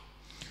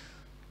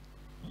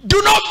 Do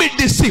not be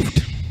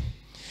deceived.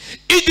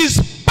 It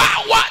is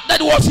power that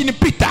was in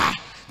Peter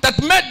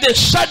that made the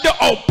shadow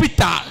of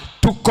Peter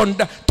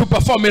to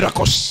perform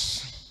miracles.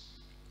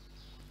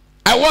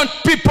 I want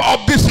people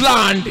of this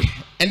land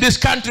and this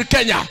country,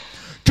 Kenya,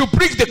 to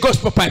preach the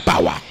gospel by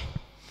power.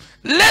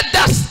 Let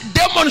us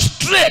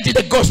demonstrate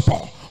the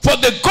gospel. For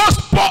the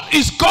gospel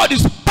is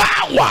God's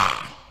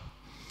power.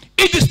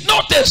 It is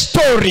not a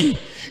story.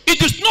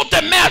 It is not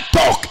a mere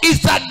talk.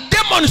 It's a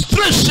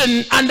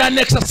demonstration and an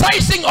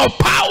exercising of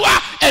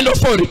power and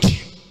authority.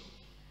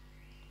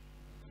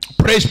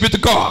 Praise be to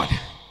God.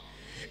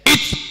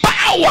 It's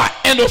power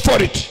and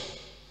authority.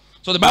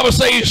 So the Bible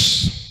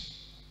says,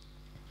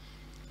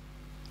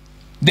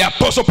 the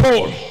apostle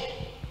Paul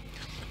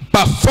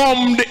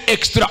performed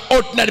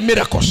extraordinary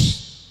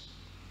miracles.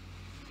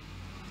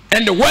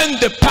 And when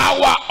the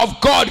power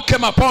of God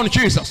came upon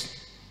Jesus,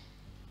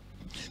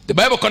 the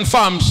Bible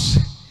confirms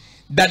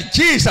that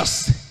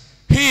Jesus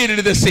healed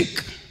the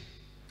sick.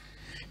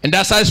 And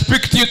as I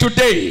speak to you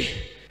today,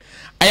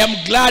 I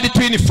am glad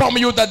to inform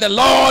you that the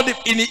Lord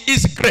in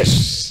his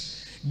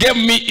grace gave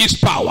me his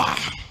power.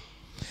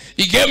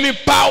 He gave me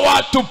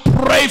power to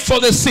pray for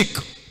the sick.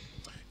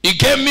 He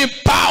gave me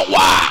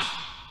power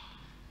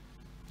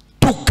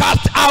to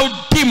cast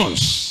out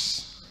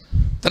demons.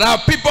 There are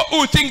people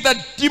who think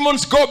that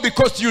demons go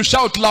because you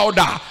shout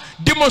louder.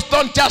 Demons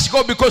don't just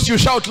go because you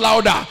shout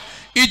louder.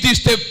 It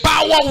is the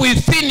power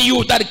within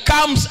you that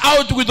comes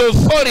out with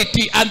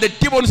authority and the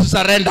demons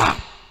surrender.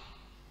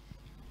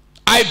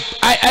 I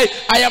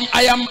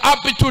am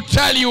happy to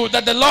tell you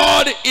that the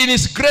Lord in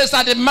his grace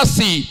and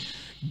mercy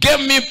gave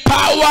me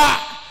power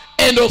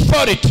and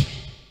authority.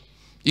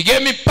 He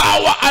gave me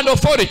power and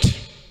authority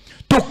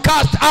to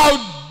cast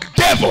out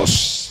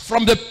devils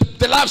from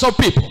the lives of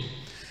people.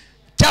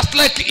 Just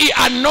like he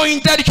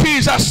anointed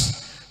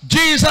Jesus,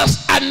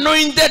 Jesus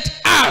anointed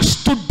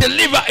us to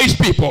deliver his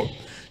people,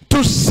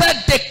 to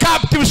set the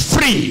captives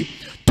free,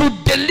 to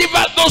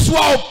deliver those who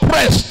are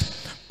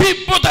oppressed,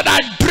 people that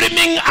are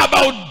dreaming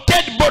about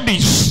dead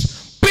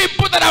bodies,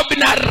 people that have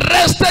been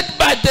arrested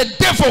by the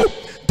devil.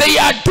 They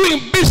are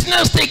doing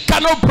business, they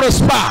cannot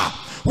prosper.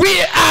 We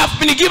have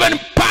been given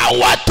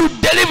power to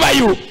deliver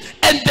you,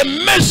 and the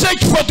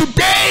message for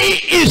today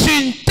is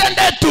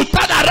intended to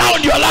turn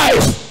around your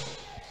life.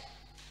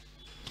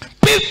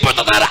 People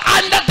that are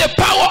under the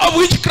power of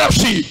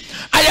witchcraft,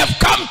 I have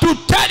come to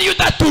tell you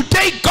that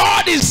today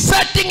God is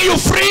setting you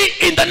free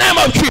in the name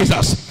of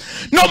Jesus.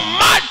 No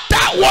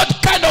matter what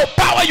kind of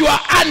power you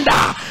are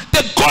under,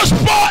 the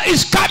gospel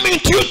is coming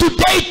to you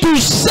today to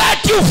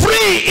set you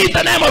free in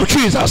the name of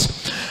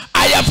Jesus.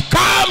 I have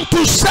come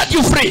to set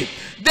you free.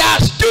 There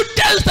are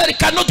students that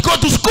cannot go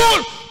to school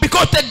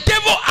because the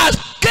devil has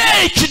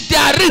caged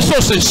their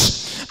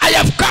resources. I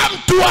have come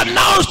to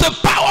announce the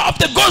power of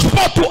the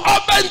gospel to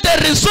open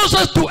the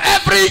resources to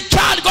every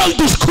child going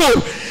to school,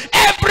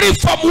 every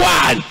Form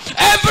 1,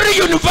 every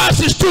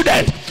university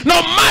student. No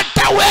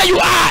matter where you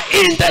are,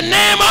 in the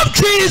name of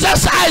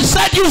Jesus, I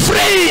set you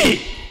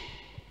free.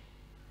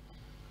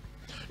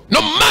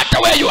 No matter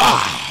where you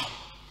are,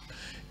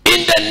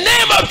 in the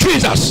name of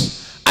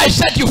Jesus, I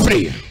set you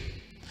free.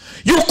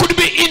 You could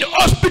be in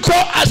hospital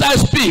as I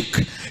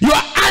speak. You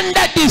are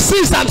under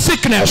disease and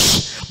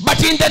sickness.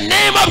 But in the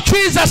name of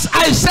Jesus,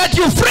 I set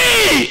you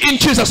free in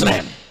Jesus'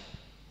 name.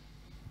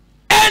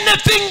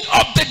 Anything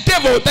of the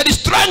devil that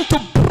is trying to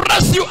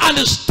press you and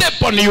step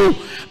on you,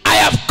 I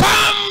have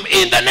come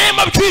in the name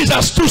of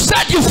Jesus to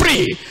set you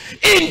free.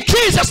 In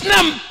Jesus'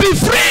 name, be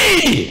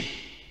free.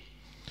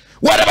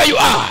 Wherever you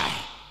are.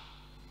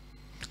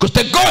 Because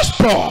the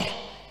gospel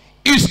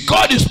is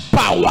God's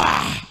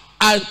power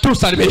unto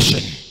salvation.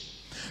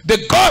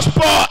 The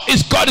gospel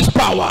is God's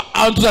power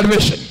unto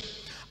salvation.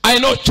 I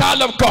know,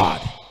 child of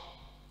God,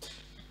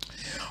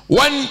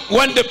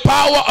 when the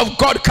power of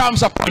God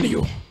comes upon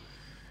you,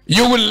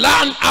 you will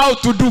learn how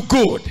to do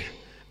good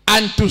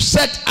and to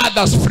set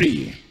others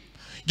free.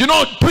 You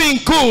know, doing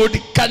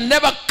good can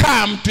never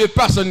come to a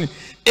person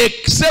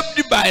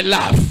except by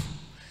love.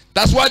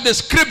 That's why the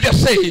scripture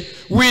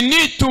says we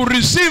need to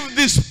receive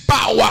this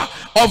power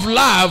of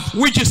love,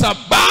 which is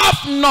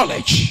above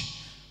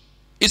knowledge.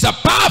 It's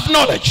above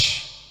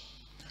knowledge.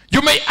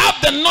 You may have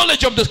the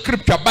knowledge of the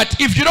scripture, but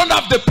if you don't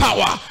have the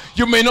power,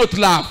 you may not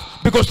love.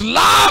 Because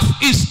love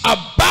is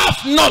above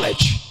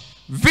knowledge.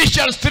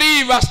 Ephesians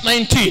 3 verse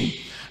 19.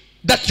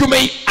 That you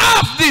may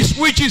have this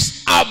which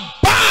is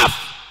above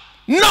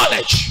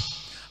knowledge.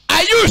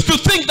 I used to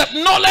think that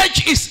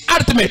knowledge is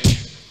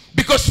ultimate,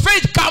 because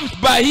faith comes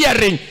by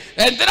hearing,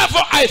 and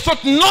therefore I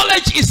thought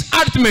knowledge is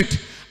ultimate.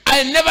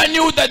 I never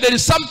knew that there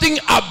is something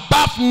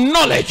above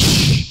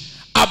knowledge.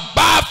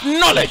 Above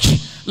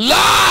knowledge.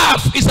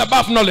 Love is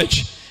above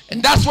knowledge.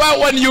 And that's why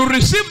when you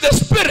receive the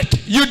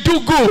Spirit, you do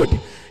good.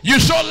 You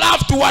show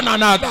love to one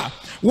another.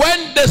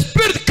 When the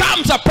Spirit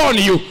comes upon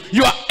you,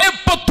 you are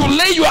able to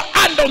lay your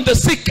hand on the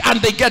sick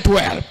and they get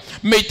well.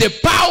 May the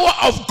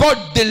power of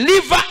God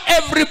deliver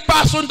every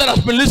person that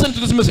has been listening to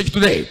this message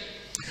today.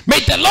 May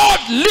the Lord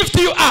lift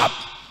you up.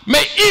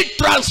 May He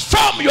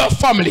transform your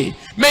family.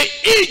 May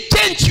He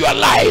change your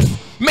life.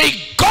 May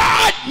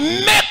God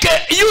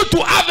make you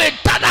to have a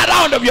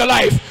turnaround of your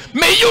life.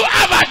 May you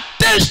have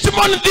a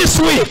testimony this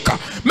week.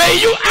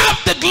 May you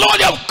have the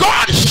glory of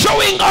God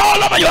showing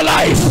all over your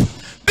life.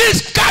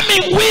 This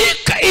coming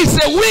week is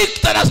a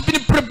week that has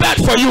been prepared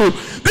for you.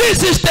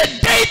 This is the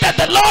day that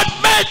the Lord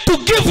made to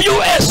give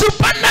you a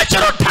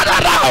supernatural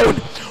turnaround.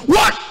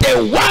 What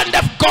a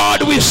wonderful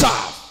God we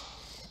serve.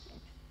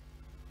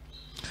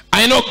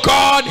 I know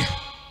God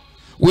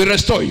will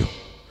restore you.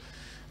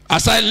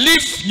 As I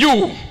leave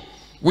you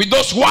with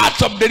those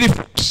words of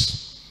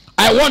deliverance,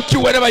 I want you,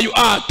 wherever you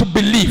are, to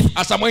believe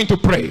as I'm going to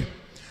pray.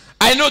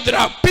 I know there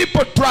are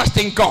people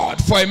trusting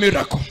God for a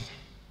miracle.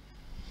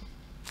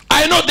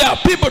 I know there are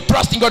people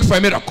trusting God for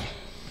a miracle.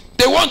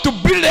 They want to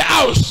build a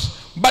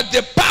house, but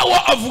the power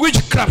of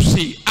witchcraft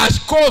has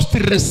caused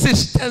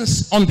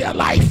resistance on their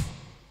life.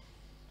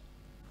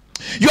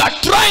 You are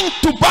trying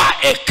to buy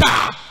a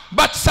car,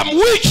 but some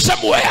witch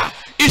somewhere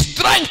is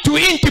trying to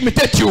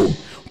intimidate you.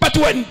 But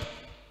when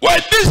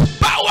this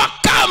power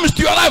comes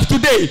to your life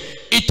today,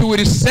 it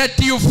will set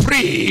you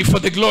free for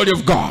the glory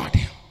of God.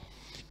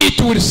 It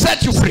will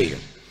set you free.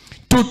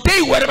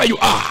 Today, wherever you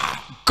are,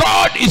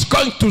 God is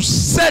going to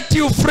set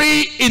you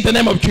free in the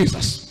name of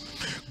Jesus.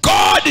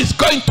 God is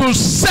going to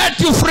set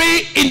you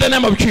free in the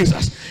name of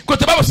Jesus. Because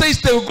the Bible says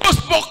the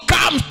gospel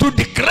comes to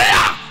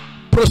declare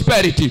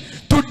prosperity,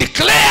 to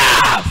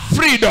declare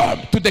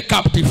freedom to the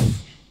captive.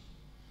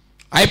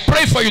 I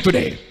pray for you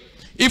today.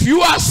 If you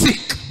are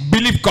sick,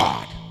 believe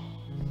God.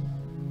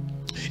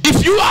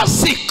 If you are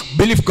sick,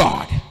 believe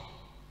God.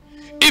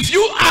 If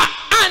you are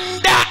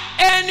under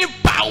any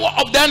power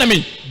of the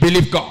enemy,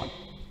 believe God.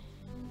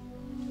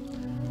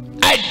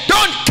 I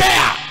don't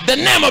care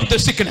the name of the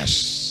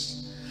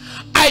sickness.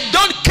 I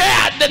don't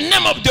care the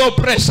name of the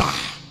oppressor.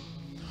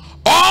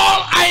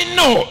 All I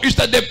know is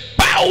that the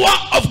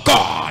power of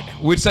God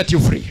will set you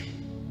free.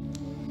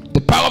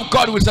 The power of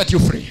God will set you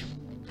free.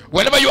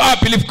 Wherever you are,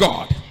 believe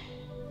God.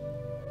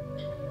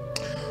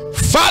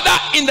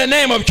 Father, in the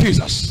name of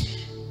Jesus,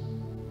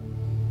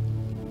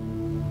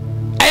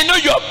 I know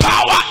your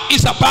power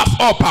is above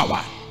all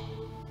power.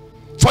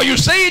 For you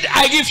said,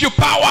 I give you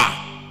power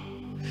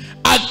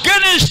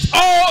against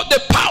all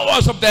the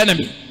powers of the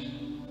enemy.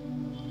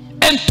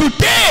 And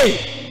today,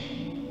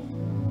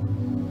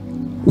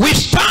 we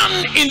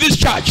stand in this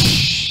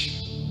church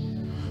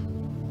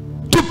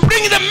to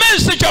bring the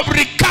message of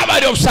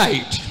recovery of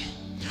sight,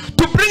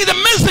 to bring the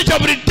message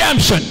of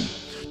redemption,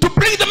 to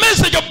bring the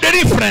message of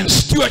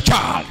deliverance to your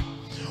child.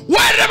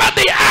 Wherever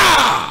they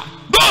are,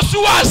 those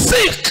who are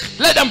sick,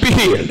 let them be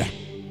healed.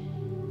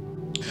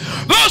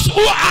 Those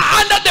who are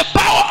under the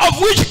power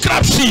of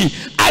witchcraft,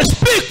 I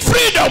speak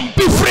freedom,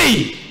 be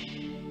free.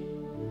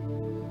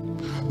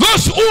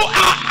 Those who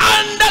are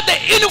under the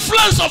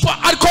influence of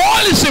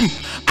alcoholism,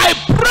 I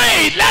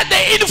pray, let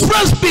the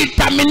influence be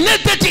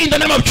terminated in the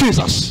name of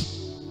Jesus.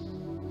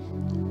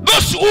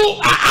 Those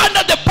who are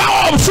under the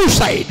power of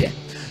suicide,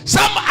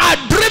 some are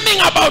dreaming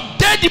about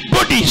dead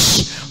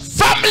bodies,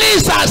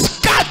 families are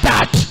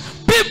scattered,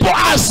 people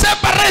are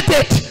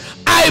separated.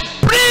 I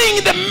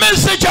bring the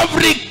message of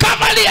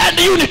recovery and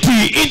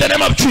unity in the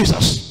name of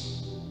Jesus.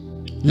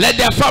 Let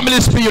their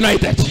families be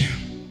united.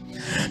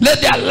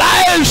 Let their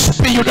lives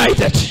be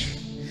united.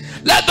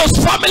 Let those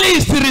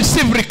families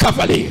receive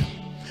recovery.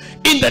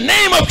 In the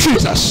name of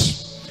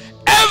Jesus.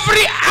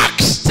 Every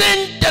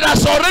accident that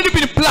has already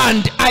been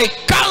planned, I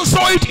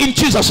cancel it in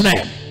Jesus'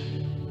 name.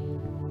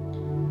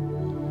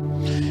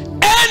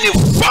 Any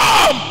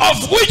form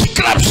of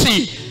witchcraft,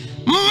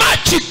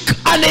 magic,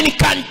 and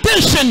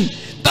incantation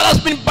that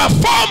has been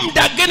performed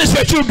against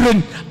your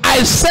children,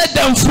 I set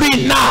them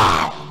free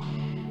now.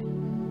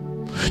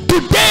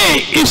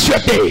 Today is your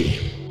day.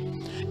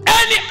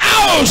 Any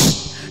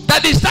house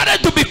that is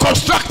started to be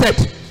constructed,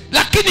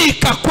 lakini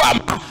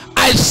ikakwama,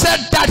 I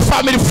set that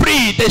family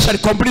free. They shall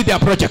complete their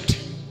project.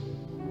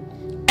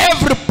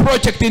 Every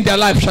project in their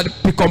life shall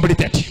be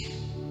completed.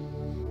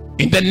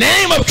 In the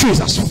name of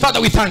Jesus.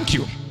 Father, we thank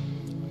you.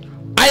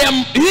 I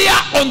am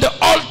here on the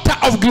altar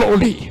of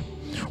glory,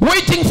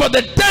 waiting for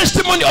the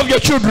testimony of your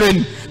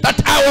children that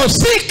I was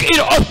sick in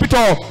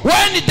hospital.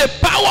 When the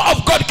power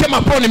of God came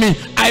upon me,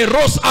 I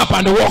rose up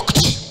and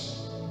walked.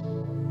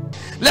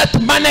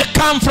 Let money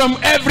come from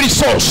every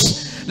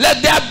source.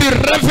 Let there be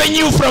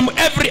revenue from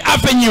every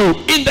avenue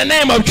in the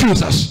name of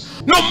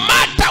Jesus. No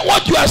matter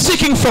what you are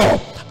seeking for,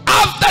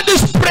 after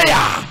this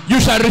prayer, you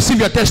shall receive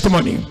your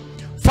testimony.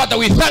 Father,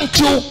 we thank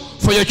you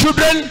for your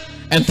children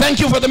and thank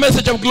you for the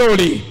message of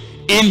glory.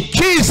 In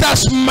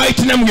Jesus'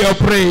 mighty name we have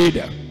prayed.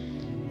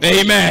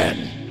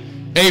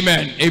 Amen.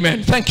 Amen.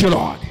 Amen. Thank you,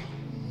 Lord.